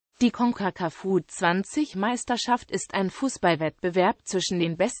Die CONCACAF U-20-Meisterschaft ist ein Fußballwettbewerb zwischen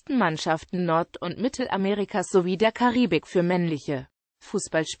den besten Mannschaften Nord- und Mittelamerikas sowie der Karibik für männliche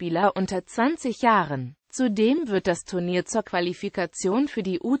Fußballspieler unter 20 Jahren. Zudem wird das Turnier zur Qualifikation für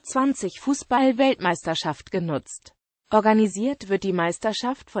die U20-Fußball-Weltmeisterschaft genutzt. Organisiert wird die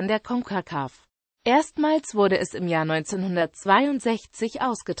Meisterschaft von der CONCACAF. Erstmals wurde es im Jahr 1962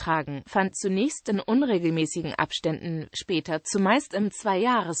 ausgetragen, fand zunächst in unregelmäßigen Abständen, später zumeist im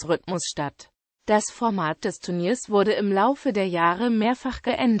Zweijahresrhythmus statt. Das Format des Turniers wurde im Laufe der Jahre mehrfach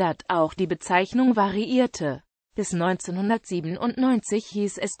geändert, auch die Bezeichnung variierte. Bis 1997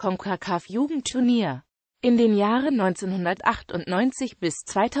 hieß es CONCACAF Jugendturnier. In den Jahren 1998 bis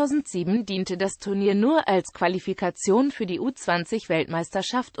 2007 diente das Turnier nur als Qualifikation für die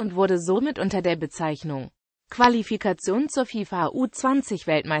U20-Weltmeisterschaft und wurde somit unter der Bezeichnung Qualifikation zur FIFA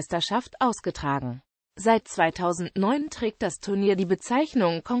U20-Weltmeisterschaft ausgetragen. Seit 2009 trägt das Turnier die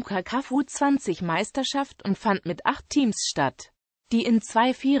Bezeichnung CONCACAF U20-Meisterschaft und fand mit 8 Teams statt, die in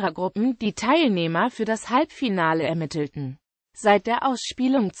 2 Vierergruppen die Teilnehmer für das Halbfinale ermittelten. Seit der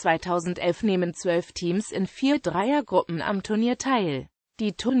Ausspielung 2011 nehmen 12 Teams in 4 Dreiergruppen am Turnier teil.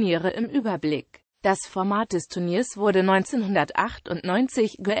 Die Turniere im Überblick. Das Format des Turniers wurde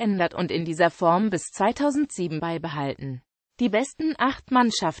 1998 geändert und in dieser Form bis 2007 beibehalten. Die besten 8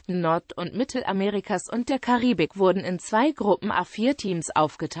 Mannschaften Nord- und Mittelamerikas und der Karibik wurden in 2 Gruppen A4 Teams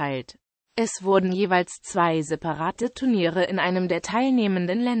aufgeteilt. Es wurden jeweils 2 separate Turniere in einem der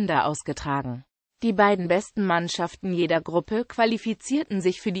teilnehmenden Länder ausgetragen. Die beiden besten Mannschaften jeder Gruppe qualifizierten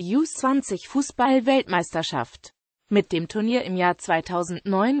sich für die U20-Fußball-Weltmeisterschaft. Mit dem Turnier im Jahr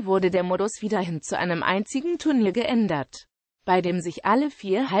 2009 wurde der Modus wieder hin zu einem einzigen Turnier geändert, bei dem sich alle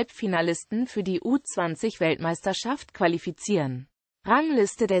 4 Halbfinalisten für die U20-Weltmeisterschaft qualifizieren.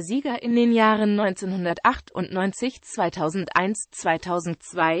 Rangliste der Sieger in den Jahren 1998, 2001,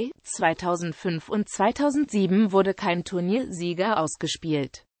 2002, 2005 und 2007 wurde kein Turniersieger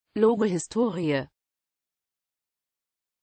ausgespielt. Logo Historie.